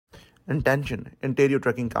intention, Ontario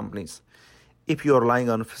trucking companies. If you are relying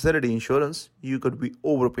on facility insurance, you could be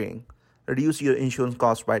overpaying. Reduce your insurance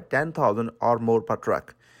cost by $10,000 or more per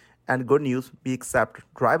truck. And good news, we accept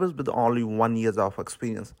drivers with only 1 year of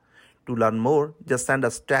experience. To learn more, just send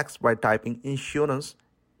us text by typing insurance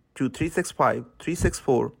to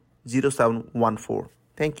 365-364-0714.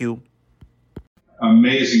 Thank you.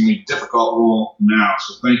 Amazingly difficult role now,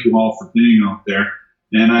 so thank you all for being out there.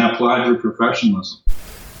 And I applaud your professionalism.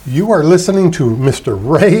 You are listening to Mr.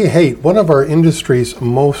 Ray Haight, one of our industry's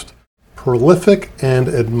most prolific and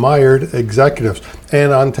admired executives.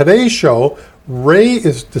 And on today's show, Ray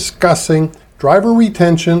is discussing driver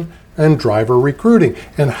retention and driver recruiting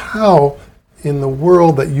and how in the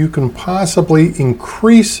world that you can possibly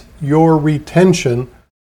increase your retention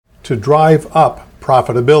to drive up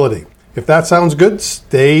profitability. If that sounds good,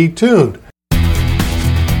 stay tuned.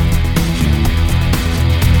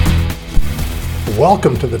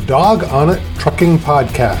 Welcome to the Dog On It Trucking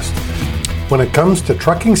Podcast. When it comes to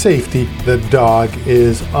trucking safety, the dog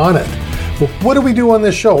is on it. Well, what do we do on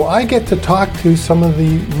this show? I get to talk to some of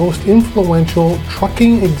the most influential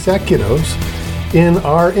trucking executives in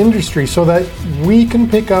our industry so that we can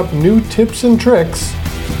pick up new tips and tricks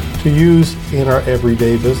to use in our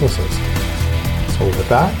everyday businesses. So with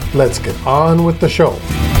that, let's get on with the show.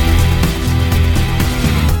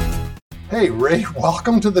 Hey, Ray,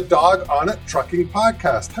 welcome to the Dog On It Trucking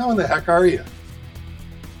Podcast. How in the heck are you?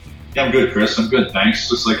 Yeah, I'm good, Chris. I'm good, thanks.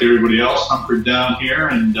 Just like everybody else, hunkered down here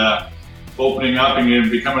and opening up and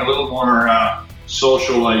becoming a little more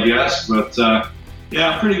social, I guess. But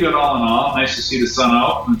yeah, pretty good all in all. Nice to see the sun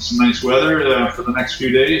out and some nice weather for the next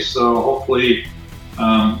few days. So hopefully,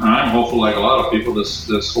 I'm hopeful, like a lot of people,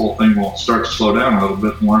 this whole thing will start to slow down a little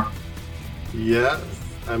bit more. Yeah,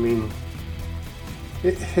 I mean,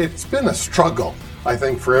 it's been a struggle, I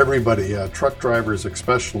think, for everybody, truck drivers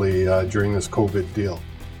especially during this COVID deal.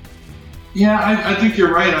 Yeah, I think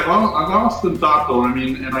you're right. I've often thought, though, I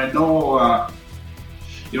mean, and I know, I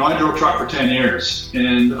drove truck for 10 years,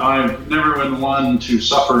 and I've never been one to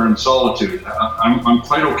suffer in solitude. I'm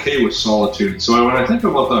quite okay with solitude. So when I think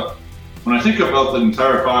about the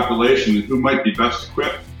entire population who might be best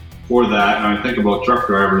equipped for that, and I think about truck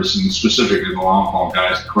drivers and specifically the long haul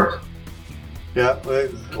guys, of course. Yeah,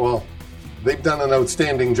 well, they've done an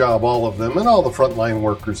outstanding job, all of them, and all the frontline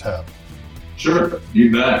workers have. Sure, you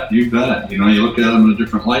bet. You look at them in a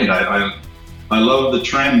different light. I love the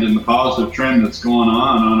trend and the positive trend that's going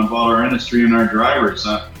on about our industry and our drivers.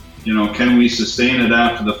 Can we sustain it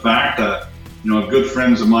after the fact? Good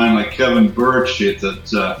friends of mine like Kevin Birch at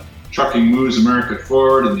Trucking Moves America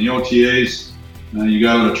Forward and the OTAs. You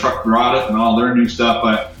got the Truck Brought It and all their new stuff.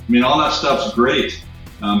 I mean, all that stuff's great.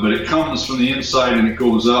 But it comes from the inside and it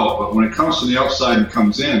goes out. But when it comes from the outside and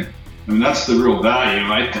comes in, I mean, that's the real value,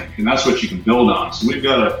 I think, and that's what you can build on. So we've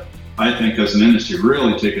got to, I think, as an industry,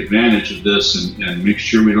 really take advantage of this and make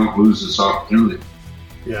sure we don't lose this opportunity.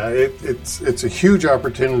 Yeah, it's a huge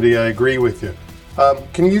opportunity. I agree with you.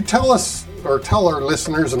 Can you tell us or tell our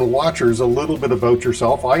listeners and watchers a little bit about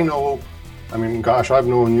yourself? I've known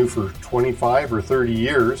you for 25 or 30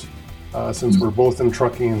 years since we're both in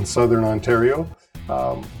trucking in Southern Ontario.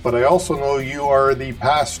 But I also know you are the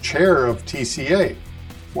past chair of TCA.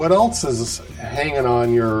 What else is hanging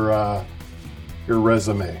on your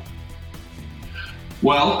resume?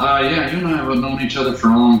 Well, yeah, you and I have known each other for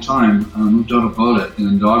a long time, no doubt about it.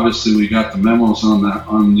 And obviously, we got the memos on the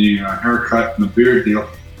haircut and the beard deal.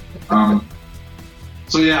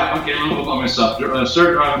 So yeah, okay, a little bit about myself. I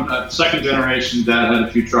started driving second generation. Dad had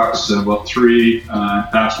a few trucks, about 3,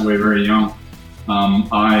 passed away very young.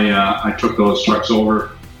 I took those trucks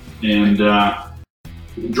over and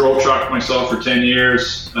drove truck myself for 10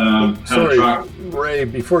 years. Sorry, Ray,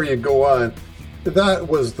 before you go on, that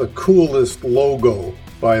was the coolest logo,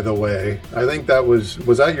 by the way. I think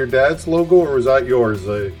was that your dad's logo or was that yours?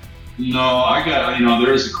 No, I got,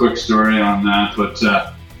 there is a quick story on that, but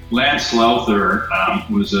Lance Lowther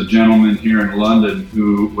was a gentleman here in London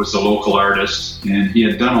who was a local artist, and he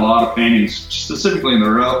had done a lot of paintings, specifically in the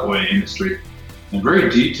railway industry, and very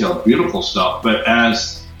detailed, beautiful stuff. But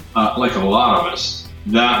as, like a lot of us,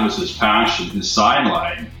 that was his passion, his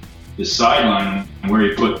sideline where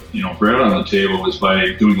he put, bread on the table was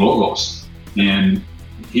by doing logos. And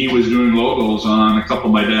he was doing logos on a couple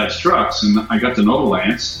of my dad's trucks, and I got to know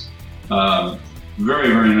Lance.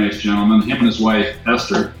 Very, very nice gentleman, him and his wife,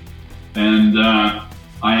 Esther. And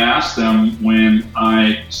I asked them when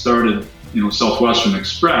I started, Southwestern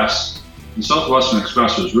Express, and Southwestern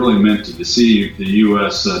Express was really meant to deceive the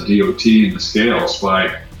U.S. DOT and the scales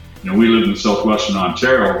by, we live in Southwestern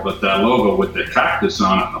Ontario, but that logo with the cactus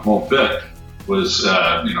on it and the whole bit, was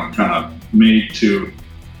kind of made to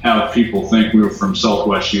have people think we were from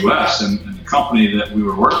Southwest U.S. And the company that we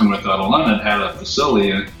were working with out of London had a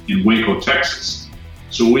facility in Waco, Texas.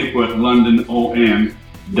 So we put London ON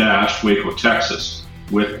dash Waco, Texas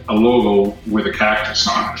with a logo with a cactus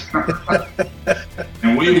on it.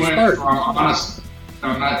 And we went from, honestly,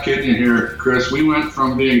 I'm not kidding you here, Chris, we went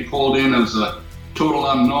from being pulled in as a total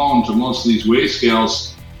unknown to most of these weigh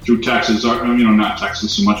scales through Texas, not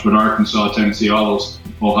Texas so much, but Arkansas, Tennessee, all those,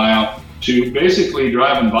 Ohio, to basically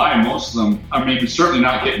driving by most of them. I mean, certainly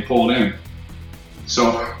not getting pulled in.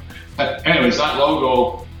 So anyways, that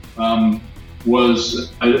logo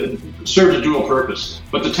served a dual purpose.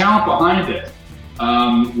 But the talent behind it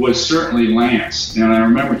was certainly Lance. And I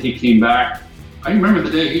remember he came back. I remember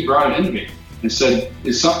the day he brought it into me and said,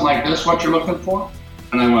 "Is something like this what you're looking for?"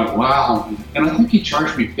 And I went, "Wow." And I think he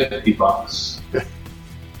charged me $50.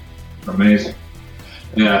 Amazing.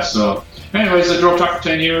 Yeah, so anyways, I drove truck for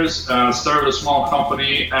 10 years, started a small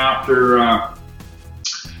company after, I'm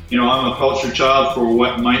a poster child for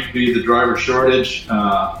what might be the driver shortage.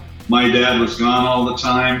 My dad was gone all the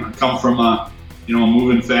time. I come from a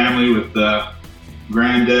moving family with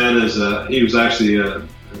granddad he was actually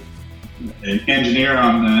an engineer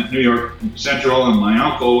on New York Central, and my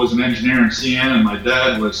uncle was an engineer in CN, and my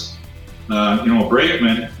dad was, a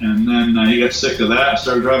brakeman, and then he got sick of that and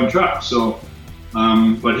started driving trucks. So,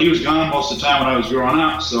 but he was gone most of the time when I was growing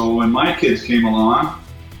up. So when my kids came along,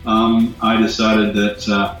 I decided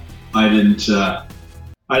that I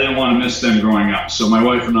didn't want to miss them growing up. So my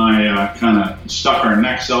wife and I kind of stuck our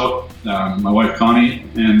necks out, my wife Connie,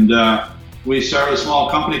 and we started a small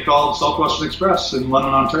company called Southwestern Express in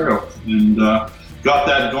London, Ontario, and got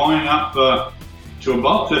that going up to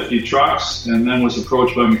about 50 trucks, and then was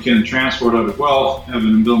approached by McKinnon Transport out of Guelph, Evan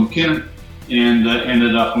and Bill McKinnon, and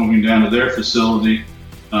ended up moving down to their facility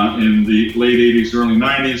in the late 80s, early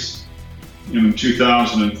 90s. In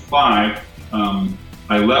 2005,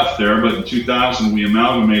 I left there, but in 2000 we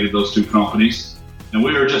amalgamated those two companies, and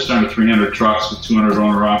we were just under 300 trucks with 200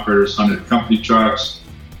 owner-operators, 100 company trucks,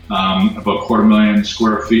 about 250,000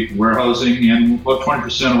 square feet in warehousing, and about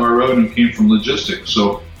 20% of our revenue came from logistics.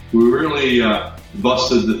 So we really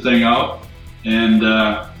busted the thing out, and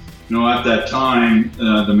at that time,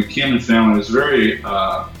 the McKinnon family was very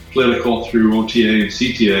political through OTA and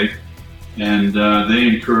CTA, and they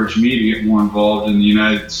encouraged me to get more involved in the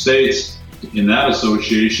United States in that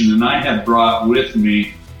association, and I had brought with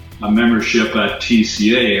me a membership at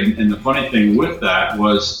TCA, and the funny thing with that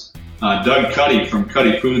was Doug Cuddy from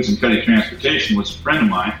Cuddy Foods and Cuddy Transportation was a friend of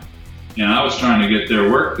mine, and I was trying to get their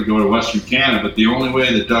work to go to Western Canada, but the only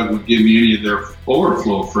way that Doug would give me any of their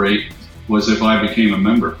overflow freight was if I became a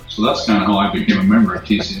member. So that's kind of how I became a member at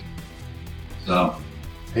TCA. So,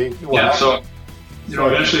 so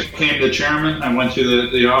eventually became the chairman. I went to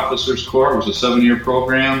the Officers Corps. It was a 7-year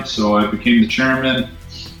program, so I became the chairman.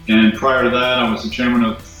 And prior to that, I was the chairman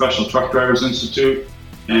of Professional Truck Drivers Institute,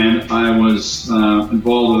 and I was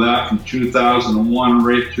involved with that from 2001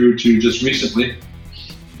 right through to just recently.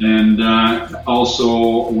 And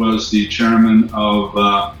also was the chairman of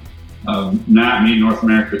NATME, North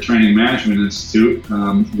America Training Management Institute,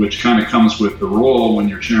 which kind of comes with the role when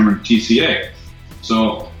you're chairman of TCA.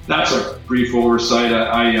 So that's a brief oversight.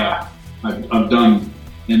 I've done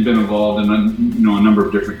and been involved in a number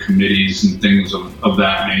of different committees and things of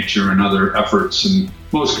that nature and other efforts. And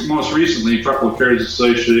most recently, Truckload Carriers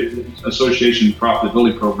Association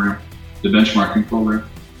Profitability Program, the benchmarking program.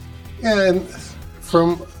 And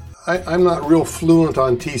I'm not real fluent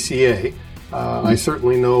on TCA. I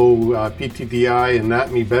certainly know PTDI and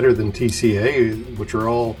NATME better than TCA, which are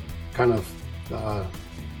all kind of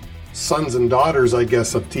sons and daughters, I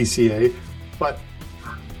guess, of TCA. But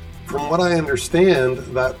from what I understand,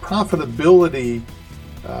 that profitability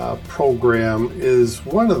program is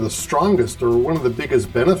one of the strongest or one of the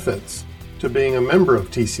biggest benefits to being a member of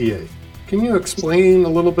TCA. Can you explain a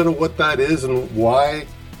little bit of what that is and why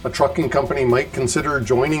a trucking company might consider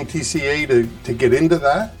joining TCA to get into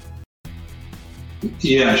that?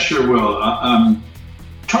 Yeah, sure will.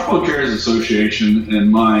 Truckload Carriers Association, in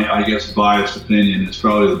my, biased opinion, is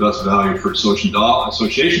probably the best value for association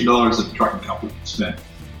dollars that the trucking company can spend,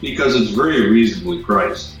 because it's very reasonably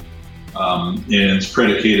priced, and it's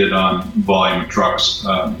predicated on volume of trucks.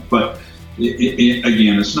 But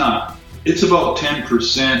again, it's not. It's about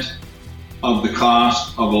 10% of the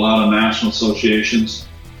cost of a lot of national associations.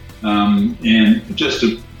 And just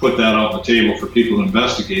to put that off the table for people to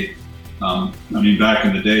investigate, back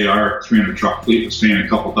in the day, our 300 truck fleet was paying a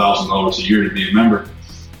couple $1,000s a year to be a member.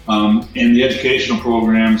 And the educational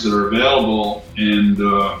programs that are available, and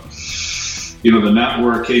the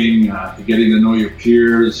networking, getting to know your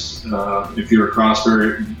peers. If you're a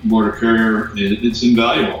cross-border carrier, it's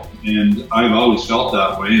invaluable. And I've always felt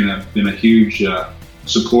that way, and I've been a huge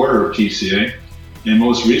supporter of TCA. And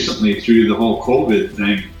most recently, through the whole COVID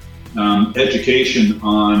thing, education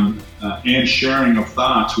on and sharing of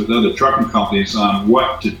thoughts with other trucking companies on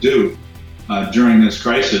what to do during this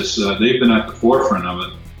crisis. They've been at the forefront of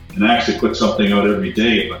it and actually put something out every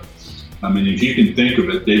day. But I mean, if you can think of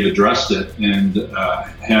it, they've addressed it and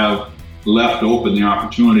have left open the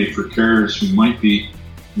opportunity for carriers who might be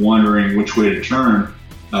wondering which way to turn,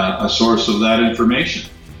 a source of that information.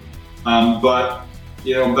 But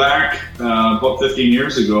back about 15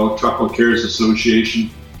 years ago, Truckload Carriers Association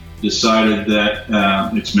decided that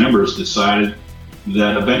its members decided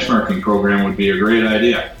that a benchmarking program would be a great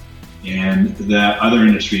idea, and that other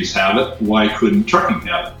industries have it. Why couldn't trucking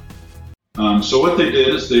have it? So what they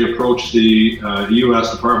did is they approached the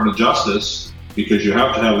U.S. Department of Justice, because you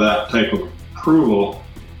have to have that type of approval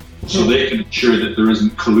so they can ensure that there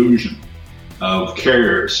isn't collusion of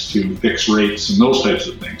carriers to fix rates and those types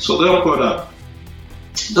of things. So they'll put a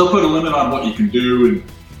limit on what you can do. And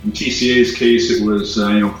in TCA's case, it was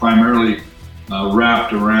primarily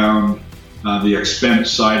wrapped around the expense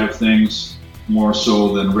side of things more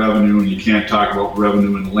so than revenue, and you can't talk about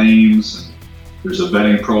revenue in lanes. And there's a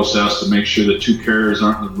vetting process to make sure that two carriers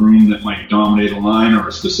aren't in the room that might dominate a line or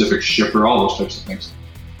a specific shipper, all those types of things.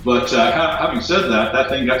 But having said that, that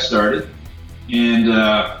thing got started, and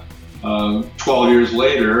 12 years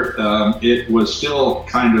later, it was still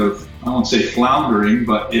kind of, I won't say floundering,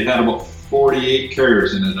 but it had about 48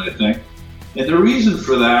 carriers in it, I think. And the reason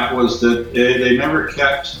for that was that they never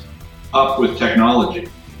kept up with technology.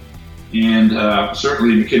 And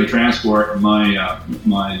certainly McKenna Transport, my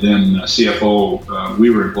then CFO, we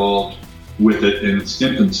were involved with it in its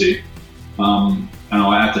infancy.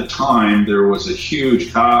 At the time, there was a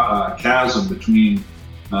huge chasm between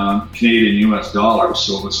Canadian and US dollars,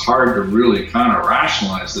 so it was hard to really kind of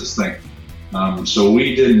rationalize this thing. So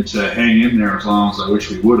we didn't hang in there as long as I wish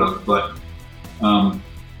we would have. But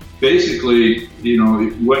basically,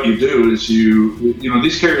 what you do is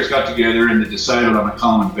these carriers got together and they decided on a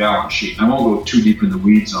common balance sheet. I won't go too deep in the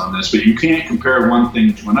weeds on this, but you can't compare one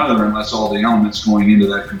thing to another unless all the elements going into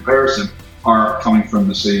that comparison are coming from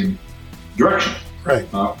the same direction. Right.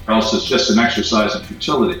 Or else it's just an exercise in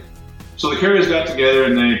futility. So the carriers got together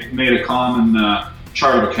and they made a common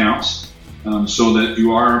chart of accounts so that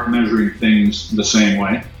you are measuring things the same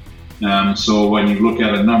way. So when you look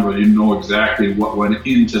at a number, you know exactly what went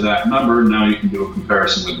into that number. Now you can do a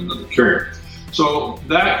comparison with another carrier. So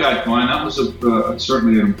that got going. That was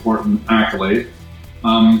certainly an important accolade.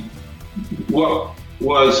 What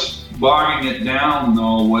was bogging it down,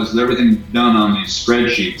 though, was everything done on these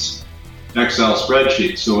spreadsheets, Excel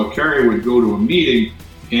spreadsheets. So a carrier would go to a meeting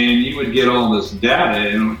and you would get all this data,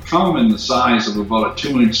 and it would come in the size of about a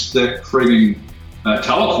 2-inch thick frigging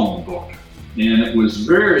telephone book. And it was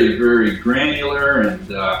very, very granular, and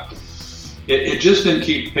it just didn't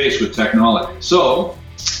keep pace with technology. So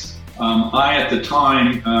I, at the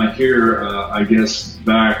time, I guess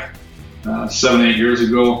back 7-8 years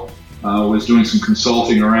ago, was doing some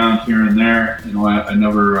consulting around here and there. I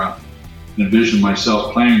never envisioned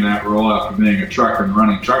myself playing that role after being a trucker and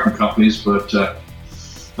running trucking companies, but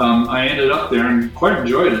I ended up there and quite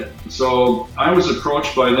enjoyed it. So I was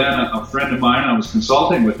approached by then a friend of mine. I was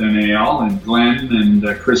consulting with NAL and Glenn and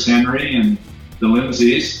Chris Henry and the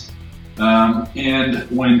Lindsays. And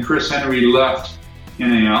when Chris Henry left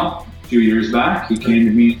NAL a few years back, he came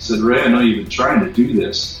to me and said, "Ray, I know you've been trying to do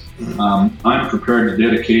this. I'm prepared to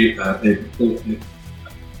dedicate a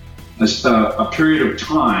period of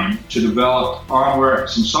time to develop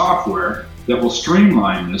some software that will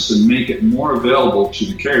streamline this and make it more available to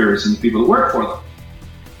the carriers and the people that work for them."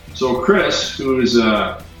 So Chris, who is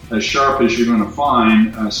as sharp as you're going to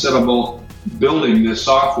find, set about building this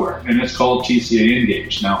software, and it's called TCA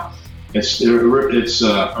Engage. Now, its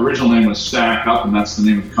original name was Stack Up, and that's the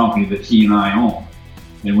name of the company that he and I own.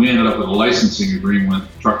 And we ended up with a licensing agreement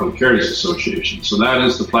with Truckload Carriers Association. So that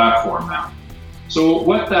is the platform now. So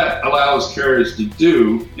what that allows carriers to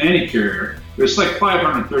do, any carrier, there's like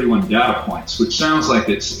 531 data points, which sounds like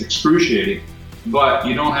it's excruciating, but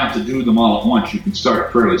you don't have to do them all at once. You can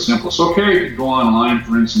start fairly simple. So a carrier can go online,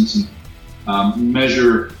 for instance, and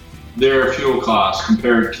measure their fuel costs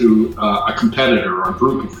compared to a competitor or a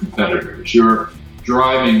group of competitors, your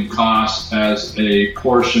driving costs as a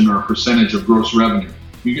portion or a percentage of gross revenue.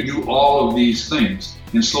 You can do all of these things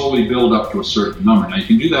and slowly build up to a certain number. Now, you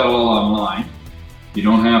can do that all online. You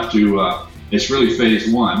don't have to, it's really phase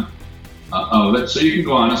one. of it. So you can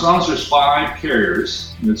go on, as long as there's 5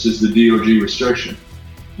 carriers, this is the DOJ restriction,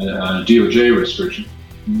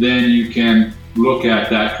 then you can look at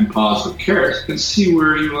that composite of carriers and see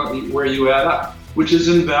where you add up, which is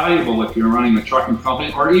invaluable if you're running a trucking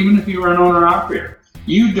company or even if you're an owner-operator.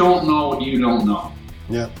 You don't know what you don't know.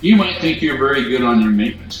 Yeah. You might think you're very good on your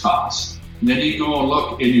maintenance costs. And then you go and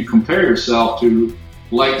look and you compare yourself to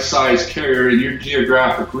like-sized carrier in your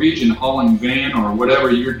geographic region, hauling van or whatever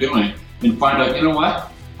you're doing, and find out, you know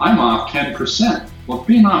what, I'm off 10%. Well,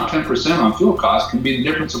 being off 10% on fuel costs can be the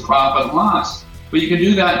difference of profit and loss. But you can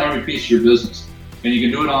do that in every piece of your business. And you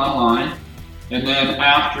can do it online. And then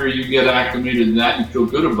after you get acclimated to that and feel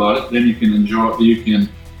good about it, then you can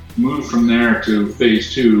move from there to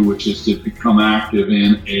phase 2, which is to become active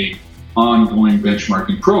in a ongoing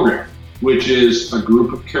benchmarking program, which is a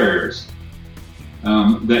group of carriers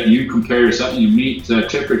that you compare yourself. You meet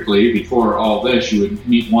typically before all this, you would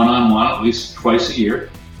meet one-on-one at least twice a year,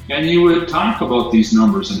 and you would talk about these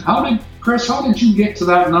numbers and how did you get to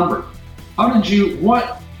that number?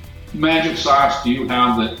 What magic sauce do you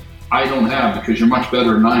have that I don't have because you're much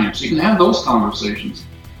better than I am? So you can have those conversations,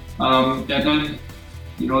 and then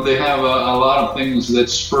they have a lot of things that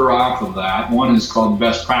spur off of that. One is called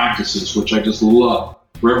best practices, which I just love,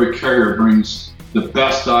 where every carrier brings the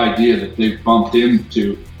best idea that they've bumped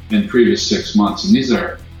into in previous 6 months. And these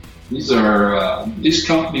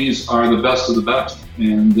companies are the best of the best,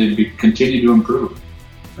 and they continue to improve.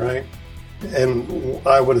 Right. And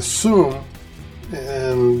I would assume,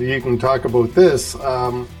 and you can talk about this,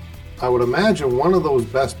 I would imagine one of those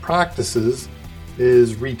best practices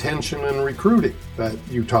is retention and recruiting that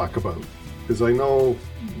you talk about. Because I know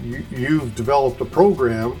you've developed a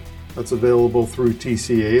program that's available through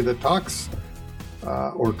TCA that talks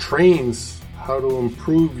or trains how to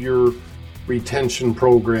improve your retention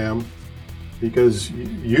program, because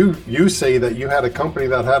you say that you had a company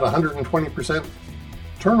that had 120%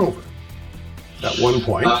 turnover at one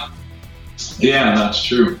point. Yeah, that's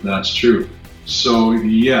true. So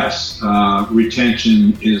yes,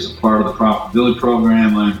 retention is a part of the profitability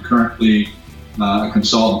program. I'm currently a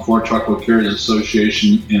consultant for Truckload Carriers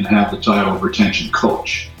Association and have the title of retention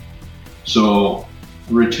coach. So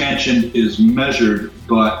retention is measured,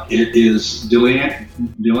 but it is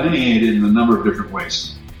delineated in a number of different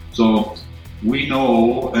ways. So we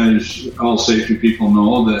know, as all safety people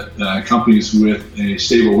know, that companies with a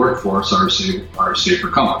stable workforce are safer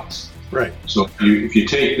companies. Right. So if you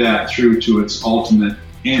take that through to its ultimate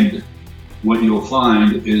end, what you'll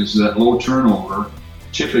find is that low turnover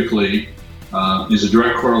typically is a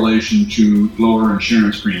direct correlation to lower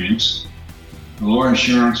insurance premiums. The lower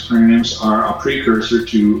insurance premiums are a precursor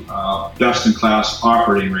to best-in-class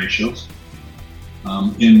operating ratios.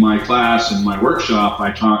 In my class, in my workshop,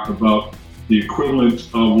 I talk about the equivalent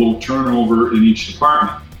of low turnover in each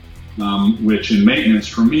department, which in maintenance,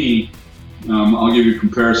 for me, I'll give you a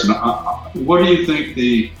comparison. What do you think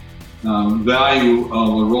the value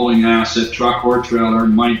of a rolling asset truck or trailer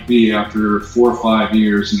might be after 4 or 5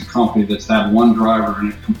 years in a company that's had one driver in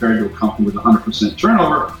it compared to a company with 100%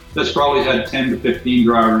 turnover that's probably had 10 to 15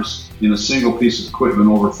 drivers in a single piece of equipment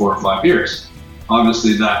over 4 or 5 years?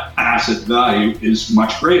 Obviously, that asset value is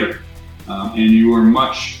much greater, and you are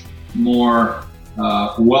much more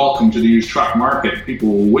welcome to the used truck market. People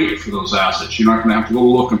will wait for those assets. You're not going to have to go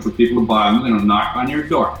looking for people to buy them. They're going to knock on your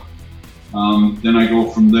door. Then I go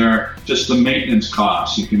from there, just the maintenance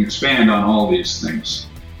costs. You can expand on all these things.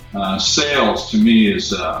 Sales, to me,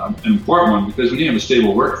 is an important one, because when you have a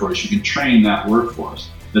stable workforce, you can train that workforce.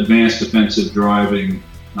 Advanced defensive driving.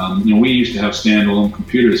 We used to have standalone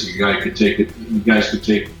computers. You guys could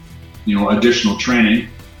take additional training.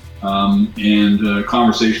 And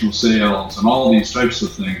conversational sales and all these types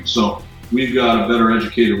of things. So we've got a better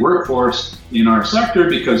educated workforce in our sector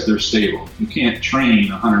because they're stable. You can't train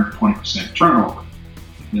 120% turnover.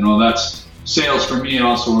 That's sales for me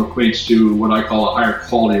also equates to what I call a higher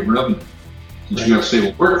quality of revenue. Since you got a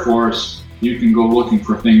stable workforce, you can go looking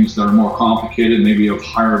for things that are more complicated, maybe of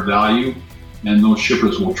higher value, and those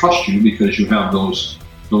shippers will trust you because you have those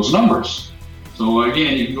numbers. So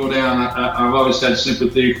again, you can go down. I've always had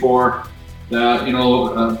sympathy for,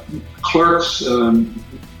 clerks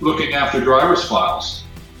looking after driver's files.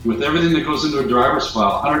 With everything that goes into a driver's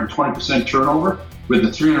file, 120% turnover with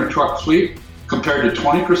the 300 truck fleet compared to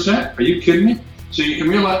 20%. Are you kidding me? So you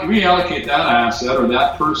can reallocate that asset or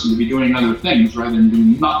that person to be doing other things rather than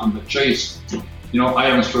doing nothing but chase,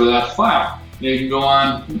 items for that file. You can go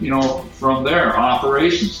on, from there,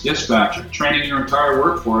 operations, dispatcher, training your entire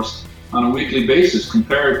workforce on a weekly basis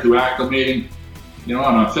compared to acclimating,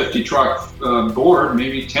 on a 50 truck board,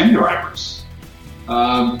 maybe 10 drivers.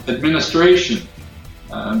 administration,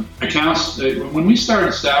 accounts. When we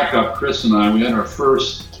started StackUp, Chris and I, we had our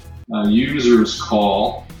first users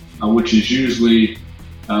call, which is usually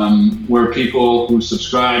where people who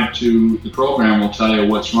subscribe to the program will tell you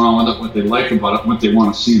what's wrong with it, what they like about it, and what they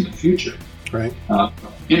want to see in the future. Right.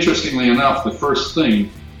 Interestingly enough, the first thing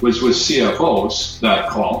was with CFOs, that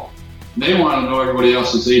call. They want to know everybody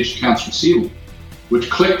else's aged accounts receivable, which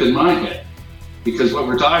clicked in my head. Because what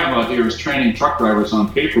we're talking about here is training truck drivers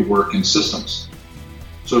on paperwork and systems.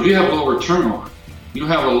 So if you have lower turnover, you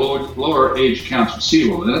have a lower age accounts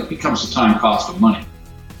receivable, and that becomes the time cost of money.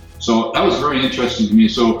 So that was very interesting to me.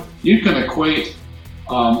 So you can equate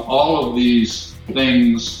all of these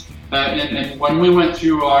things. And when we went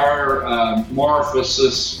through our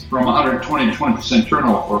metamorphosis from 120 to 20%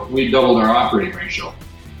 turnover, we doubled our operating ratio.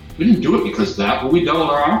 We didn't do it because of that, but we doubled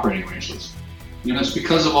our operating ratios. And it's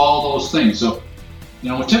because of all those things. So,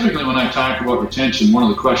 typically when I talk about retention, one of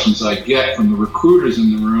the questions I get from the recruiters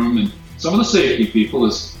in the room and some of the safety people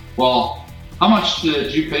is, well, how much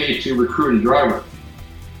did you pay to recruit a driver?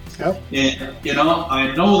 Yep. And,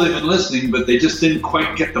 I know they've been listening, but they just didn't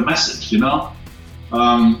quite get the message,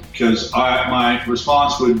 because my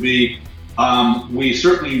response would be, we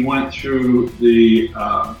certainly went through the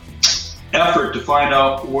effort to find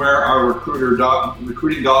out where our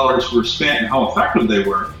recruiting dollars were spent and how effective they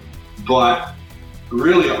were. But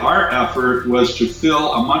really our effort was to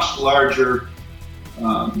fill a much larger,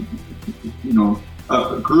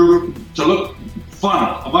 group, to look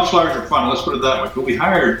funnel, a much larger funnel, let's put it that way. But we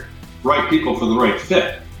hired right people for the right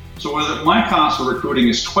fit. So whether my cost of recruiting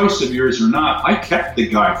is twice of yours or not, I kept the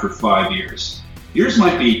guy for 5 years. Yours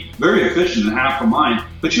might be very efficient and half of mine,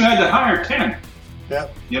 but you had to hire 10. Yeah.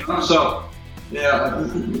 So yeah,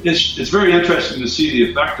 it's very interesting to see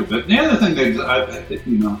the effect of it. And the other thing that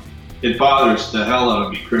it bothers the hell out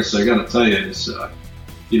of me, Chris, I got to tell you, is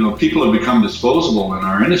people have become disposable in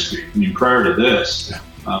our industry. I mean, prior to this,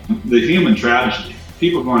 the human tragedy,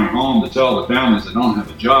 people going home to tell the families they don't have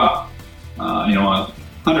a job. A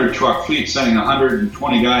 100 truck fleet sending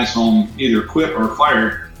 120 guys home, either quit or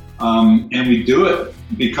fired, and we do it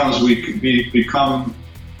because we become,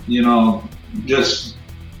 just.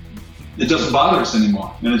 It doesn't bother us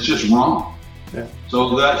anymore, and it's just wrong. Yeah.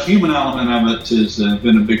 So that human element of it has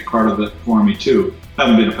been a big part of it for me too.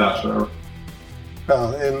 Haven't been a fast driver.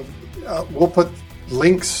 And we'll put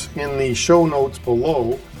links in the show notes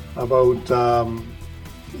below about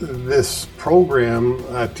this program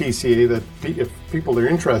at TCA, that if people are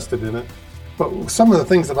interested in it. But some of the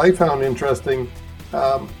things that I found interesting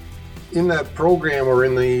in that program, or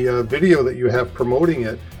in the video that you have promoting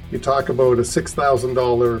it, you talk about a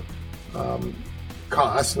 $6,000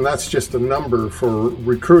 cost, and that's just a number for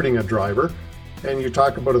recruiting a driver. And you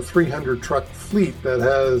talk about a 300 truck fleet that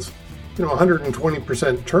has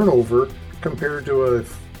 120% turnover compared to a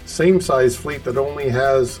same size fleet that only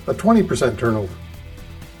has a 20% turnover.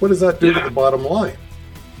 What does that do to the bottom line?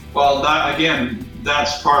 Well,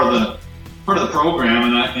 that's part of the program,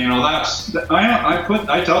 and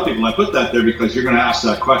I tell people I put that there because you're going to ask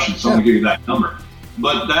that question, so I'm going to give you that number.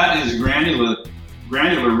 But that is granular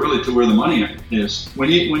really to where the money is. When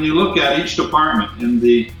you look at each department and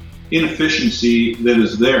the inefficiency that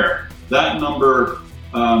is there, that number,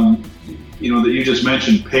 that you just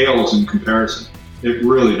mentioned, pales in comparison. It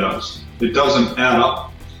really does. It doesn't add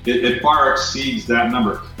up. It far exceeds that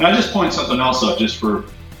number. And I just point something else out just for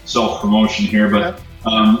self-promotion here, but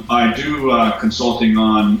I do consulting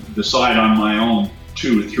on the side on my own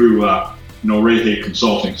too, through Ray Hay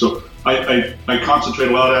Consulting. So I concentrate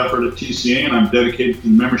a lot of effort at TCA, and I'm dedicated to the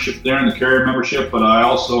membership there and the carrier membership, but I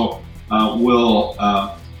also will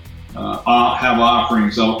have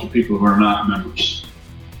offerings out to people who are not members.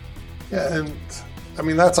 Yeah, and I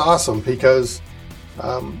mean, that's awesome, because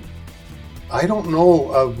I don't know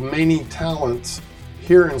of many talents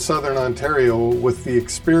here in Southern Ontario with the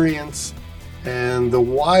experience and the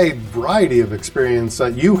wide variety of experience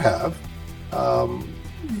that you have.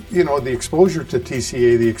 The exposure to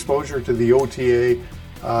TCA, the exposure to the OTA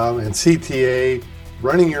and CTA,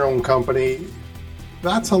 running your own company,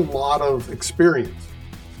 that's a lot of experience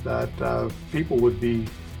that people would be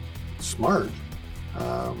smart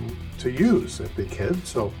to use if they could.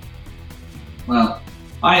 So, well,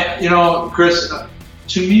 Chris,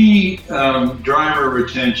 to me, driver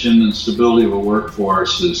retention and stability of a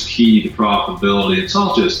workforce is key to profitability. It's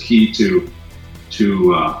all just key to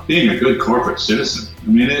being a good corporate citizen. I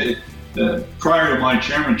mean, prior to my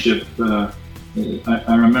chairmanship,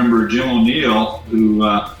 I remember Jim O'Neill, who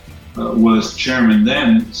was chairman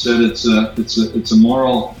then, said it's a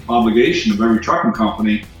moral obligation of every trucking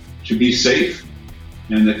company to be safe.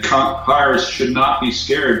 And the cars should not be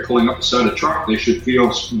scared pulling up beside a truck. They should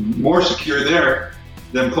feel more secure there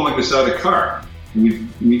than pulling beside a car.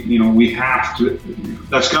 We have to.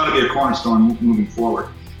 That's got to be a cornerstone moving forward.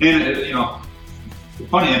 And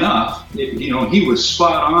funny enough, he was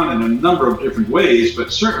spot on in a number of different ways,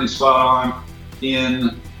 but certainly spot on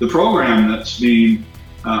in the program that's being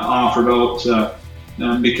offered out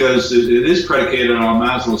because it is predicated on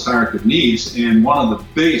Maslow's hierarchy of needs, and the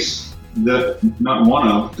base of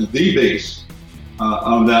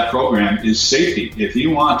that program is safety. If you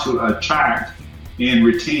want to attract and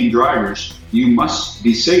retain drivers, you must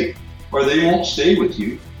be safe, or they won't stay with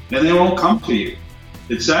you and they won't come to you.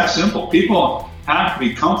 It's that simple. People have to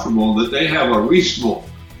be comfortable that they have a reasonable,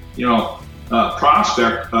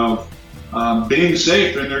 prospect of being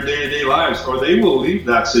safe in their day-to-day lives, or they will leave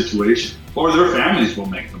that situation, or their families will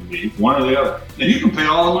make them leave, one or the other. And you can pay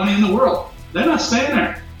all the money in the world. They're not staying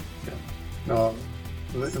there.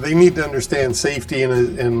 They need to understand safety,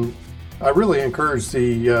 and I really encourage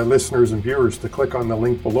the listeners and viewers to click on the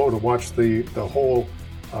link below to watch the whole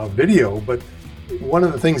video. But one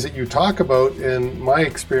of the things that you talk about in my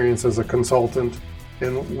experience as a consultant,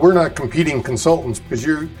 and we're not competing consultants because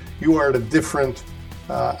you are at a different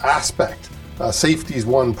aspect. Safety is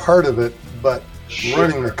one part of it, but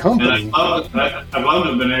running the company. And I'd love to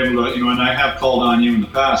have been able to, and I have called on you in the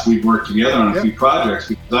past. We've worked together on a few projects,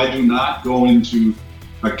 because I do not go into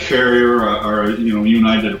a carrier or you and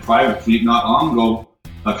I did a private fleet not long ago,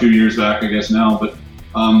 a few years back, I guess now, but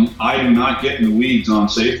I do not get in the weeds on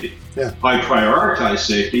safety. Yeah. I prioritize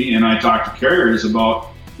safety, and I talk to carriers about,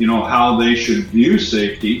 how they should view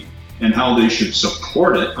safety and how they should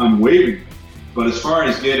support it unwaveringly. But as far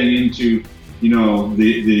as getting into,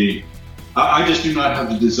 I just do not have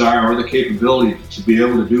the desire or the capability to be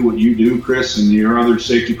able to do what you do, Chris, and your other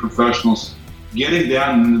safety professionals, getting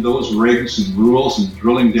down into those regs and rules and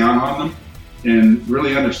drilling down on them and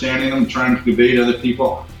really understanding them, trying to debate other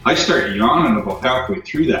people. I start yawning about halfway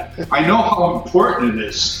through that. I know how important it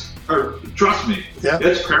is, or trust me,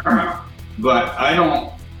 It's paramount. But I don't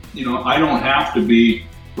have to be,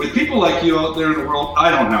 with people like you out there in the world, I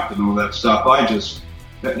don't have to know that stuff. I just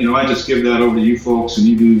give that over to you folks, and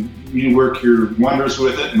you work your wonders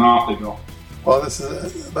with it, and off they go. Well,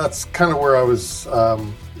 that's kind of where I was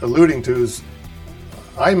alluding to, is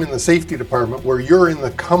I'm in the safety department where you're in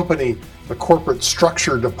the company, the corporate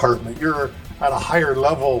structure department. You're at a higher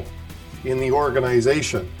level in the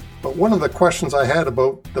organization. But one of the questions I had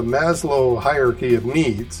about the Maslow hierarchy of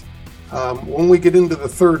needs, when we get into the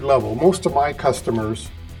third level, most of my customers,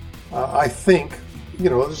 I think,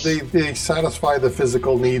 they satisfy the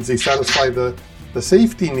physical needs, they satisfy the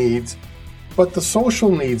safety needs, but the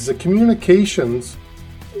social needs, the communications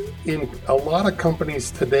in a lot of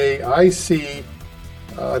companies today, I see,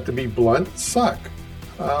 to be blunt, suck.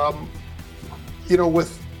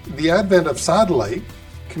 With the advent of satellite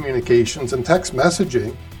communications and text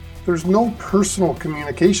messaging, there's no personal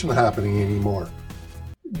communication happening anymore.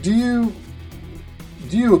 Do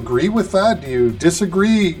you agree with that? Do you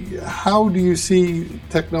disagree? How do you see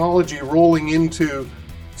technology rolling into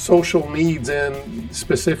social needs and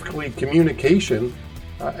specifically communication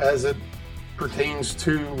as it pertains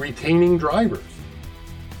to retaining drivers?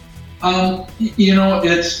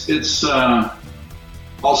 It's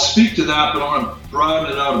I'll speak to that, but I want to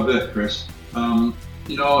broaden it out a bit, Chris.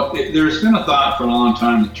 There's been a thought for a long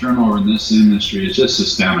time that turnover in this industry is just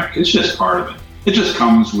systemic. It's just part of it. It just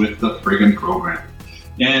comes with the friggin' program.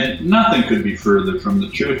 And nothing could be further from the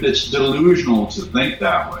truth. It's delusional to think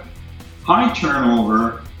that way. High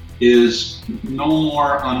turnover is no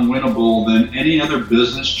more unwinnable than any other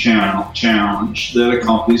business challenge that a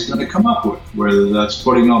company's going to come up with, whether that's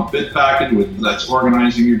putting out bid package, whether that's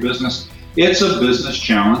organizing your business. It's a business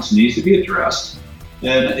challenge, needs to be addressed,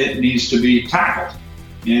 and it needs to be tackled.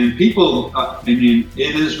 And people,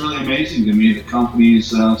 it is really amazing to me that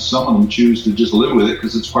companies, some of them choose to just live with it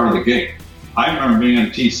because it's part of the gig. I remember being at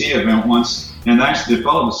a TC event once, and actually the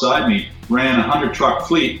fellow beside me ran a 100-truck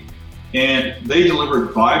fleet, and they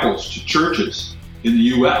delivered Bibles to churches in the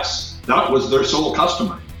U.S. That was their sole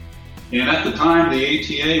customer. And at the time, the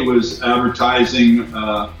ATA was advertising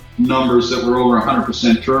numbers that were over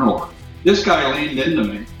 100% turnover. This guy leaned into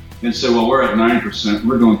me and said, well, we're at 9%.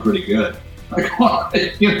 We're doing pretty good. Like, well,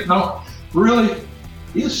 really?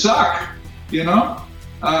 You suck,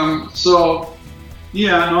 So,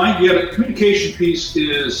 I get it. Communication piece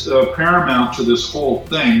is paramount to this whole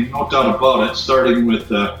thing, no doubt about it, starting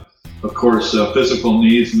with, of course, physical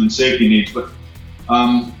needs and then safety needs. But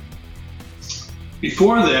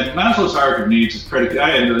before then, Maslow's hierarchy of needs is pretty.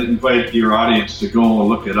 I invite your audience to go and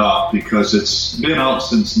look it up because it's been out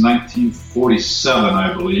since 1947,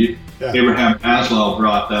 I believe. Yeah. Abraham Maslow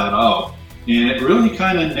brought that out, and it really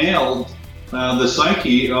kind of nailed the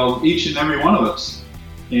psyche of each and every one of us.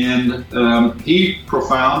 And he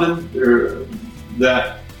propounded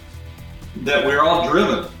that we're all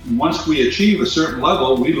driven. Once we achieve a certain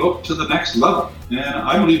level, we look to the next level, and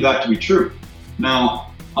I believe that to be true. Now,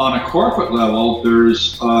 on a corporate level,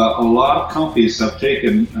 there's a lot of companies have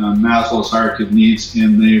taken Maslow's hierarchy of needs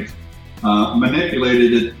and they've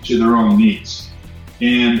manipulated it to their own needs.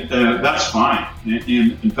 And that's fine.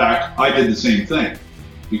 And in fact, I did the same thing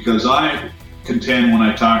because I contend when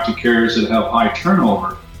I talk to carriers that have high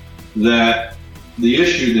turnover that the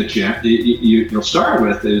issue that you'll start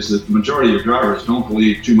with is that the majority of drivers don't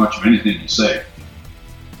believe too much of anything you say.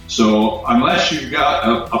 So unless you've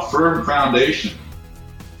got a firm foundation,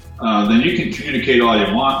 then you can communicate all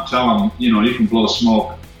you want, tell them, you can blow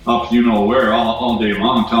smoke up where all day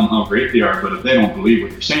long and tell them how great they are, but if they don't believe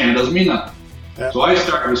what you're saying, it doesn't mean nothing. Yeah. So I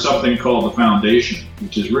start with something called the foundation,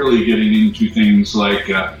 which is really getting into things like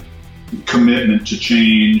commitment to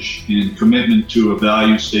change and commitment to a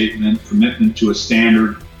value statement, commitment to a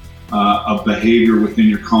standard of behavior within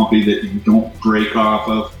your company that you don't break off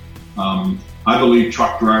of. I believe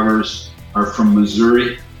truck drivers are from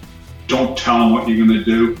Missouri. Don't tell them what you're going to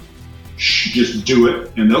do. Just do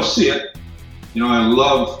it, and they'll see it. I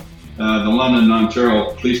love the London,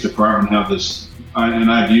 Ontario Police Department have this,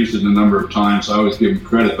 and I've used it a number of times. I always give them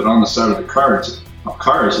credit, but on the side of the cars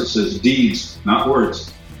it says deeds, not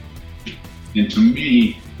words. And to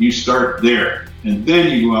me, you start there, and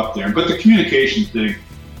then you go up there. But the communication thing,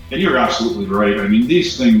 and you're absolutely right. I mean,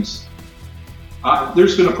 these things.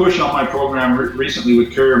 There's been a push on my program recently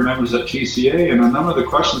with carrier members at TCA, and a number of the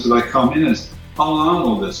questions that I come in is, how long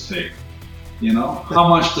will this take? How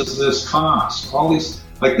much does this cost? All these,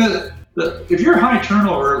 like if you're high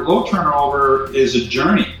turnover, low turnover is a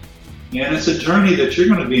journey, and it's a journey that you're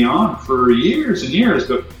going to be on for years and years,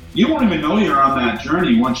 but you won't even know you're on that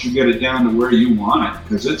journey once you get it down to where you want it,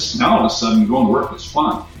 because it's now all of a sudden going to work is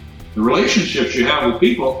fun. The relationships you have with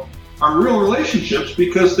people are real relationships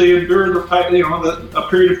because they endure a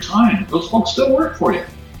period of time. Those folks still work for you.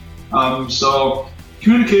 So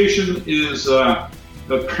communication is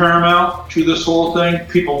paramount to this whole thing.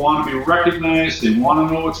 People want to be recognized. They want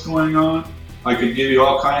to know what's going on. I could give you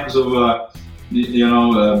all kinds of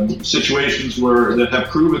situations that have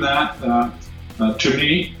proven that to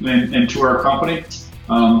me and to our company.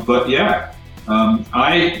 But yeah,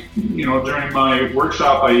 I during my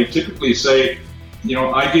workshop I typically say,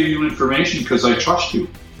 I give you information because I trust you.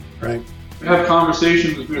 Right. I have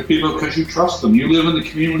conversations with people because you trust them. You live in the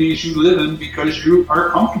communities you live in because you are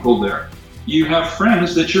comfortable there. You have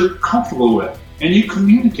friends that you're comfortable with, and you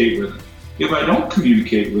communicate with them. If I don't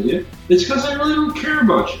communicate with you, it's because I really don't care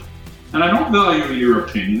about you, and I don't value your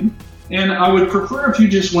opinion, and I would prefer if you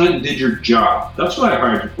just went and did your job. That's what I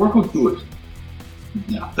hired you for. Go do it.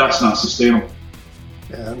 Yeah, that's not sustainable.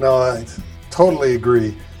 Yeah, no, I totally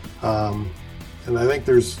agree. And I think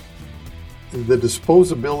there's the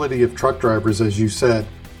disposability of truck drivers, as you said,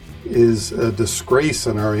 is a disgrace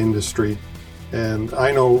in our industry. And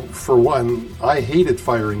I know, for one, I hated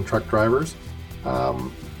firing truck drivers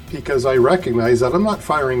because I recognize that I'm not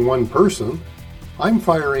firing one person. I'm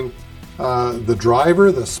firing the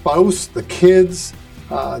driver, the spouse, the kids,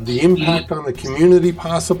 the impact on the community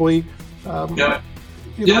possibly. Yeah.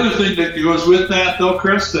 The other thing that goes with that, though,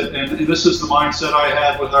 Chris, and this is the mindset I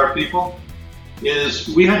had with our people, is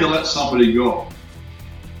we had to let somebody go.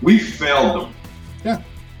 We failed them. Yeah.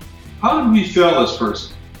 How did we fail this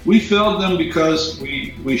person? We failed them because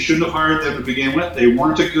we shouldn't have hired them to begin with. They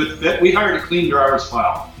weren't a good fit. We hired a clean driver's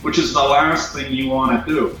file, which is the last thing you want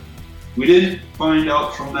to do. We didn't find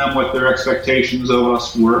out from them what their expectations of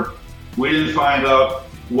us were. We didn't find out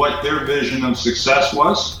what their vision of success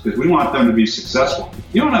was, because we want them to be successful.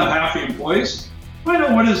 You don't have happy employees. Find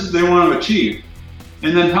out what it is that they want to achieve,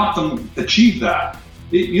 and then help them achieve that.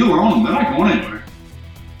 You'll own them. They're not going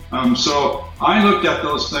anywhere. So I looked at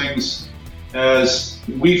those things as,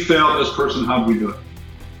 we failed this person, how do we do it?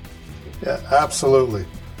 Yeah, absolutely.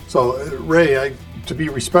 So Ray, to be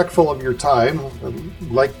respectful of your time,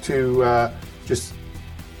 I'd like to just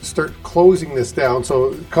start closing this down.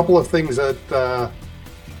 So a couple of things that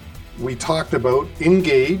we talked about: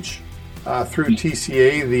 Engage through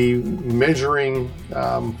TCA, the measuring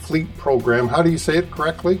fleet program. How do you say it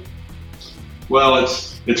correctly? Well,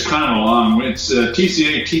 it's kind of long. It's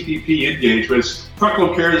TCA TPP Engage, but it's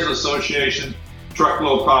Truckload Carriers Association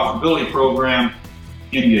Truckload Profitability Program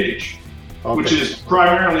Engage. which is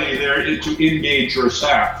primarily there to engage your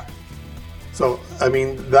staff. So, I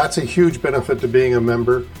mean, that's a huge benefit to being a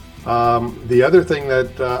member. The other thing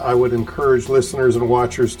that I would encourage listeners and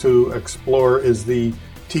watchers to explore is the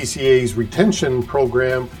TCA's retention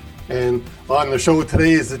program. And on the show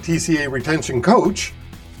today is the TCA retention coach.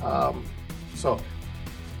 So,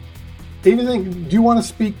 anything, do you want to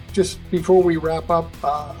speak just before we wrap up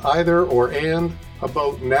either and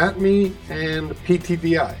about NATME and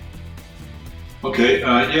PTDI? Okay,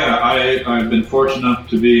 I've been fortunate enough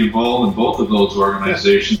to be involved in both of those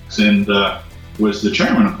organizations and was the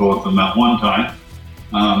chairman of both of them at one time.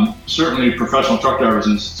 Certainly, Professional Truck Drivers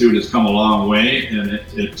Institute has come a long way, and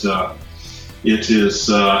it has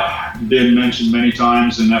been mentioned many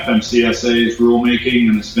times in FMCSA's rulemaking,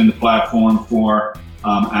 and it's been the platform for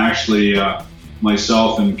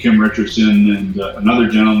myself and Kim Richardson and another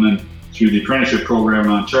gentleman through the apprenticeship program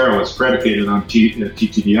in Ontario. It's predicated on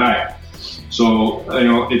TTDI. So,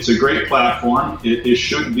 it's a great platform. It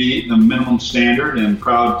should be the minimum standard, and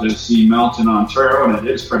proud to see Melton, Ontario, and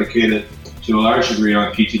it is predicated to a large degree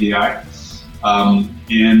on PTDI.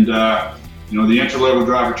 The entry-level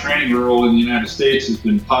driver training rule in the United States has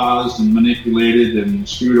been paused and manipulated and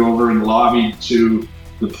screwed over and lobbied to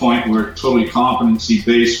the point where totally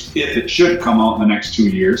competency-based, if it should come out in the next 2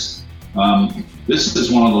 years. This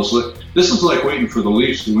is one of those. This is like waiting for the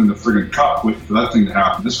Leafs to win the friggin' cup, waiting for that thing to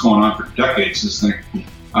happen. This is going on for decades, this thing.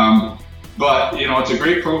 But it's a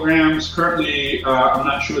great program. It's currently, I'm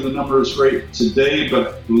not sure the numbers right today,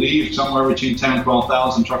 but I believe somewhere between 10,000 and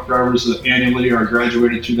 12,000 truck drivers annually are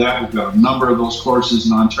graduated through that. We've got a number of those courses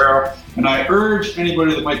in Ontario. And I urge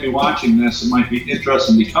anybody that might be watching this and might be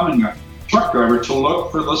interested in becoming a truck driver to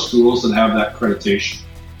look for the schools that have that accreditation.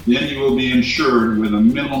 Then you will be insured with a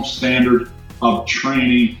minimum standard of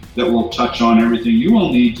training that will touch on everything you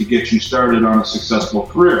will need to get you started on a successful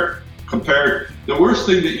career. The worst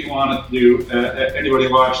thing that you want to do, anybody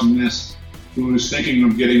watching this who's thinking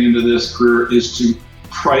of getting into this career, is to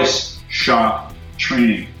price shop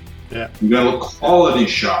training. Yeah. You got to quality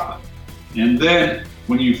shop it. And then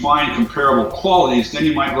when you find comparable qualities, then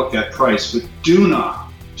you might look at price. But do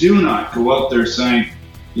not go out there saying,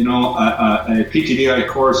 a PTDI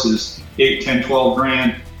course is 8, 10, 12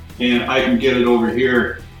 grand, and I can get it over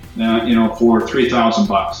here, for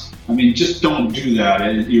 $3,000. I mean, just don't do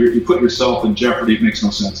that. You put yourself in jeopardy. It makes no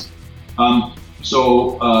sense. That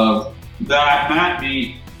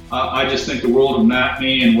NATME, I just think the world of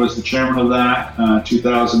NATME, and was the chairman of that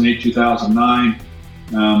 2008, 2009,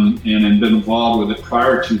 and had been involved with it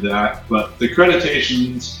prior to that. But the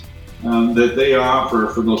accreditations that they offer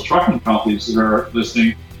for those trucking companies that are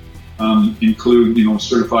listening include,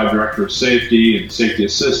 certified director of safety and safety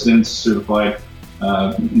assistance, certified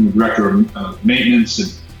director of maintenance,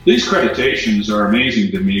 and these accreditations are amazing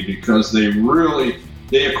to me because they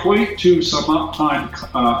equate to some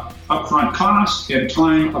upfront cost and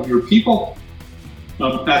time of your people.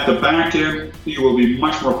 At the back end, you will be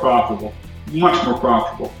much more profitable. The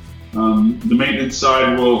maintenance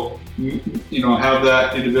side will, have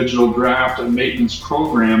that individual draft a maintenance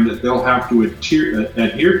program that they'll have to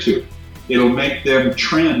adhere to. It'll make them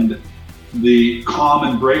trend the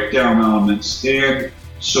common breakdown elements and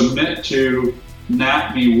submit to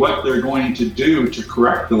NATME what they're going to do to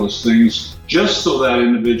correct those things, just so that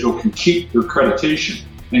individual can keep their accreditation.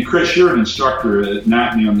 And Chris, you're an instructor at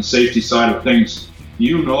NATME on the safety side of things.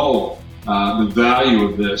 You know the value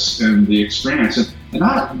of this and the experience. And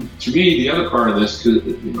that, to me, the other part of this,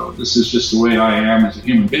 because this is just the way I am as a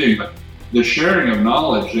human being, but the sharing of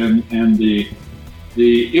knowledge and the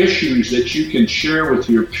issues that you can share with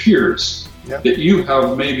your peers that you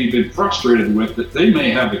have maybe been frustrated with, that they may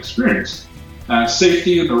have experienced.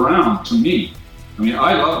 Safety in the round, to me. I mean,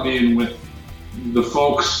 I love being with the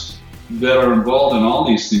folks that are involved in all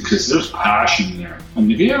these things because there's passion there. I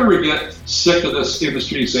mean, if you ever get sick of this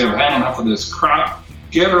industry and say, I've had enough of this crap,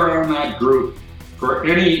 get around that group for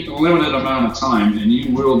any limited amount of time and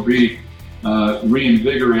you will be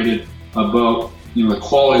reinvigorated about the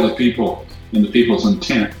quality of the people and the people's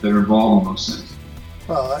intent that are involved in those things.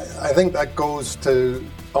 Well, I think that goes to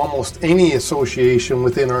almost any association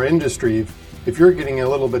within our industry. If you're getting a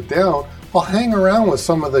little bit down, I'll hang around with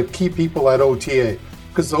some of the key people at OTA,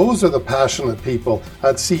 because those are the passionate people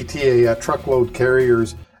at CTA, at Truckload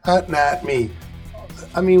Carriers, at NATME.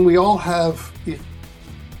 I mean, we all have,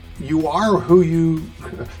 you are who you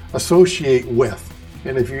associate with.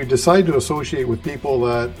 And if you decide to associate with people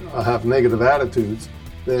that have negative attitudes,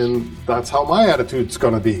 then that's how my attitude's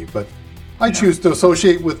going to be. But I choose to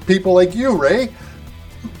associate with people like you, Ray.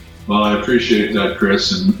 Well, I appreciate that,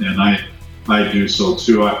 Chris, and I do so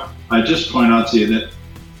too. I just point out to you that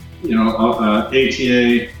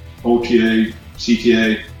ATA, OTA,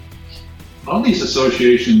 CTA, all these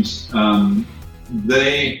associations,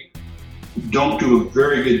 they don't do a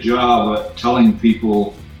very good job at telling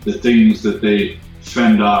people the things that they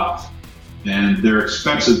fend off. And they're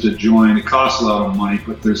expensive to join. It costs a lot of money,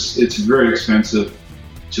 but it's very expensive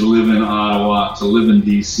to live in Ottawa, to live in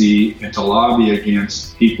DC, and to lobby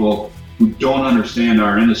against people who don't understand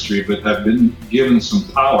our industry but have been given some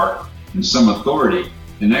power and some authority.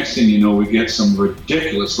 The next thing you know, we get some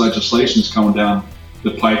ridiculous legislations coming down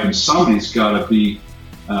the pipe, and somebody's got to be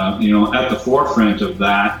at the forefront of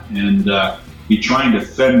that and be trying to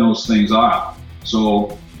fend those things off.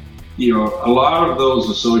 So, a lot of those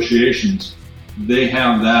associations, they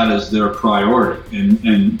have that as their priority,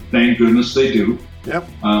 and thank goodness they do. Yep.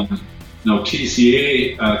 Now,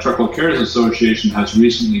 TCA, Truckload Carriers Association, has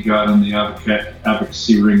recently gotten the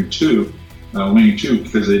advocacy wing too,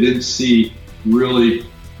 because they didn't see really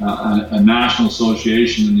a national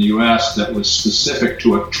association in the U.S. that was specific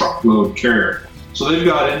to a truckload carrier. So they've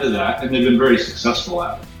got into that, and they've been very successful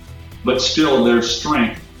at it. But still, their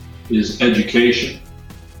strength is education.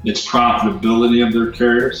 It's profitability of their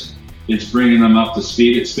carriers. It's bringing them up to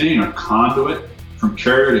speed. It's being a conduit from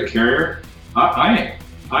carrier to carrier.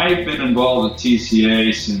 I've been involved with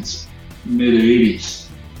TCA since mid-'80s.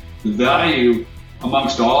 The value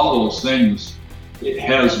amongst all those things, it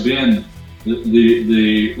has been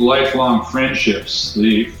the lifelong friendships.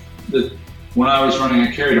 When I was running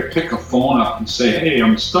a carrier, to pick a phone up and say, hey,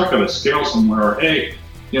 I'm stuck at a scale somewhere, or hey,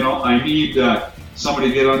 I need somebody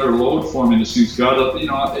to get under load for me. This thing's got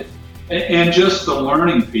to, and just the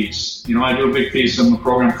learning piece. I do a big piece in the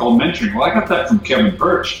program called mentoring. Well, I got that from Kevin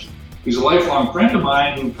Birch. He's a lifelong friend of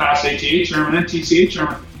mine who passed ATA chairman and TCA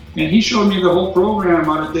chairman, and he showed me the whole program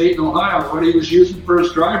out of Dayton, Ohio, what he was using for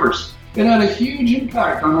his drivers. It had a huge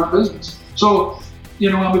impact on our business. So,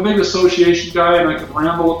 I'm a big association guy, and I can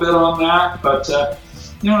ramble a bit on that, but, I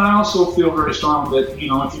also feel very strong that, if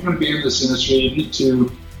you're going to be in this industry, you need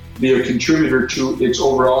to be a contributor to its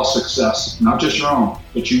overall success, not just your own,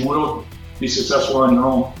 but you will be successful on your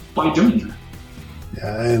own by doing that.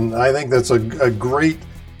 Yeah, and I think that's a great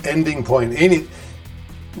ending point.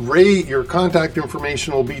 Ray, your contact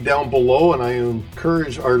information will be down below, and I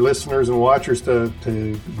encourage our listeners and watchers to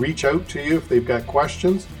reach out to you if they've got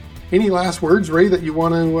questions. Any last words, Ray, that you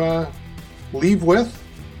want to leave with?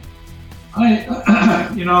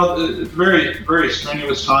 Very, very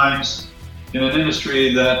strenuous times in an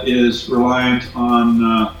industry that is reliant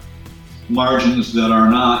on margins that are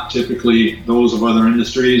not typically those of other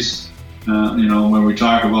industries. When we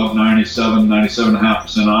talk about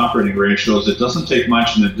 97.5% operating ratios, it doesn't take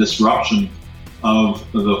much in the disruption of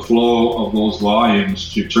the flow of those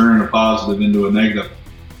volumes to turn a positive into a negative.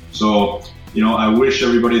 So, I wish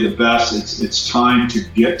everybody the best. It's time to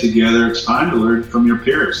get together. It's time to learn from your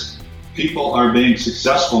peers. People are being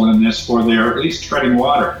successful in this, or they are at least treading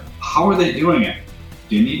water. How are they doing it?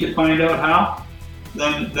 Do you need to find out how?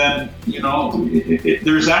 Then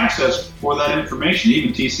there's access for that information.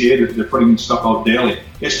 Even TCA, they're putting stuff out daily.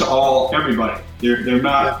 It's to everybody. They're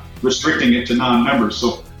not restricting it to non-members.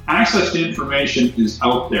 So access to information is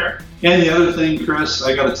out there. And the other thing, Chris,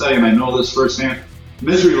 I got to tell you, and I know this firsthand,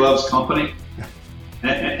 misery loves company.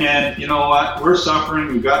 And you know what? We're suffering.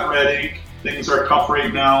 We've got red ink. Things are tough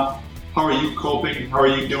right now. How are you coping? How are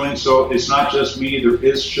you doing? So it's not just me. There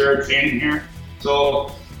is shared pain here.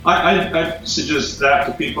 So I suggest that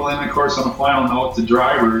to people. And of course, on a final note, to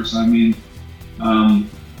drivers,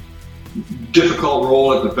 difficult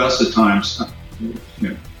role at the best of times.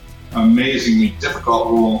 Amazingly difficult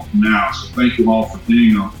role now. So thank you all for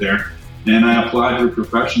being out there. And I applaud your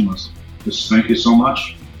professionalism. Just thank you so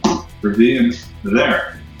much for being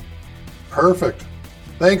there. Perfect.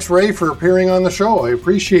 Thanks, Ray, for appearing on the show. I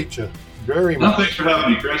appreciate you very much. Thanks for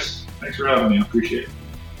having me, Chris. Thanks for having me. I appreciate it.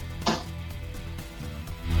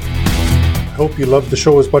 I hope you loved the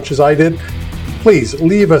show as much as I did. Please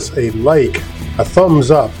leave us a like, a thumbs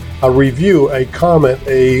up, a review, a comment,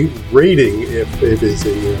 a rating if it is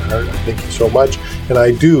in your heart. Thank you so much. And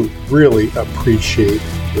I do really appreciate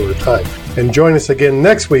your time. And join us again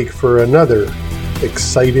next week for another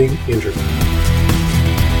exciting interview.